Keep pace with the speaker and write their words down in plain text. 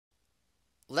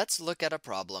Let's look at a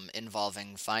problem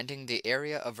involving finding the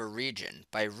area of a region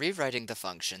by rewriting the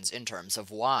functions in terms of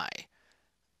y.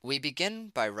 We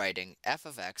begin by writing f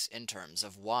of x in terms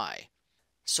of y.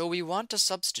 So we want to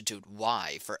substitute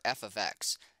y for f of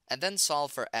x, and then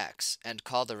solve for x and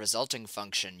call the resulting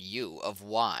function u of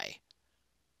y.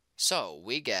 So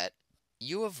we get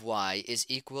u of y is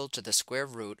equal to the square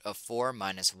root of 4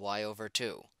 minus y over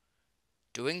 2.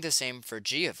 Doing the same for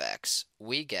g of x,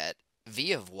 we get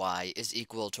v of y is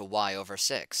equal to y over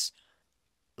 6.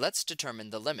 Let's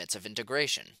determine the limits of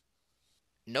integration.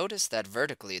 Notice that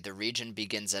vertically the region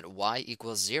begins at y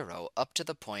equals 0 up to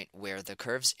the point where the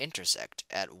curves intersect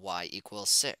at y equals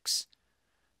 6.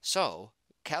 So,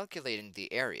 calculating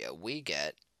the area, we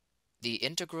get the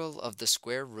integral of the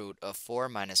square root of 4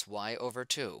 minus y over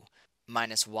 2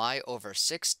 minus y over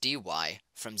 6 dy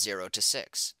from 0 to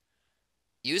 6.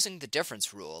 Using the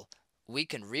difference rule, we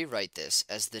can rewrite this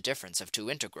as the difference of two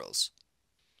integrals.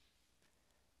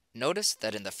 Notice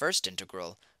that in the first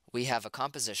integral, we have a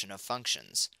composition of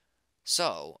functions.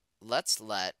 So, let's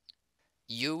let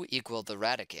u equal the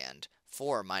radicand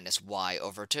 4 minus y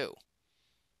over 2.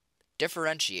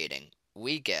 Differentiating,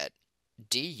 we get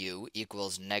du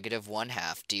equals negative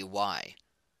 1/2 dy.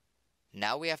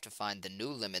 Now we have to find the new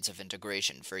limits of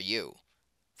integration for u.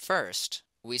 First,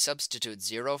 we substitute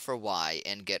 0 for y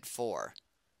and get 4.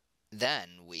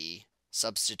 Then we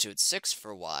substitute 6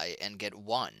 for y and get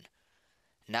 1.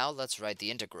 Now let's write the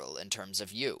integral in terms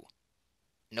of u.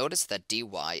 Notice that dy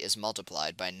is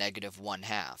multiplied by negative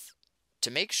 1/2. To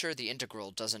make sure the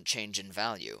integral doesn't change in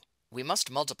value, we must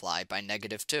multiply by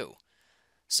negative 2.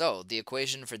 So the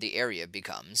equation for the area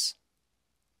becomes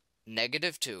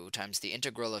negative 2 times the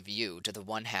integral of u to the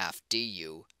 1/2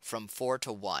 du from 4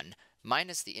 to 1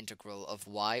 minus the integral of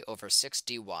y over 6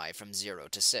 dy from 0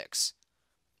 to 6.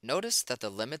 Notice that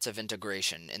the limits of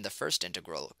integration in the first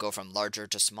integral go from larger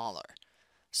to smaller.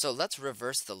 So let's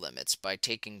reverse the limits by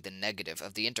taking the negative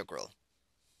of the integral.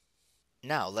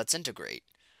 Now let's integrate.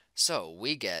 So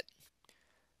we get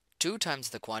 2 times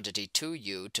the quantity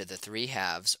 2u to the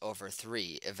 3/2 over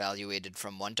 3 evaluated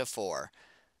from 1 to 4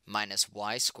 minus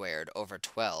y squared over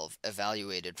 12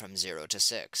 evaluated from 0 to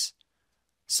 6.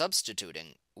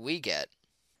 Substituting, we get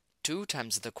 2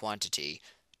 times the quantity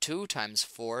 2 times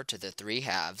 4 to the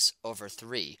 3/2 over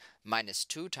 3 minus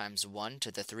 2 times 1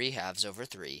 to the 3/2 over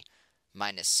 3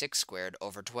 minus 6 squared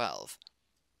over 12.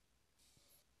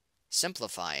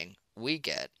 Simplifying, we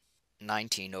get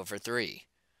 19 over 3.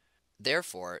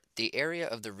 Therefore, the area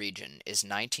of the region is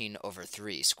 19 over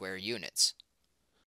 3 square units.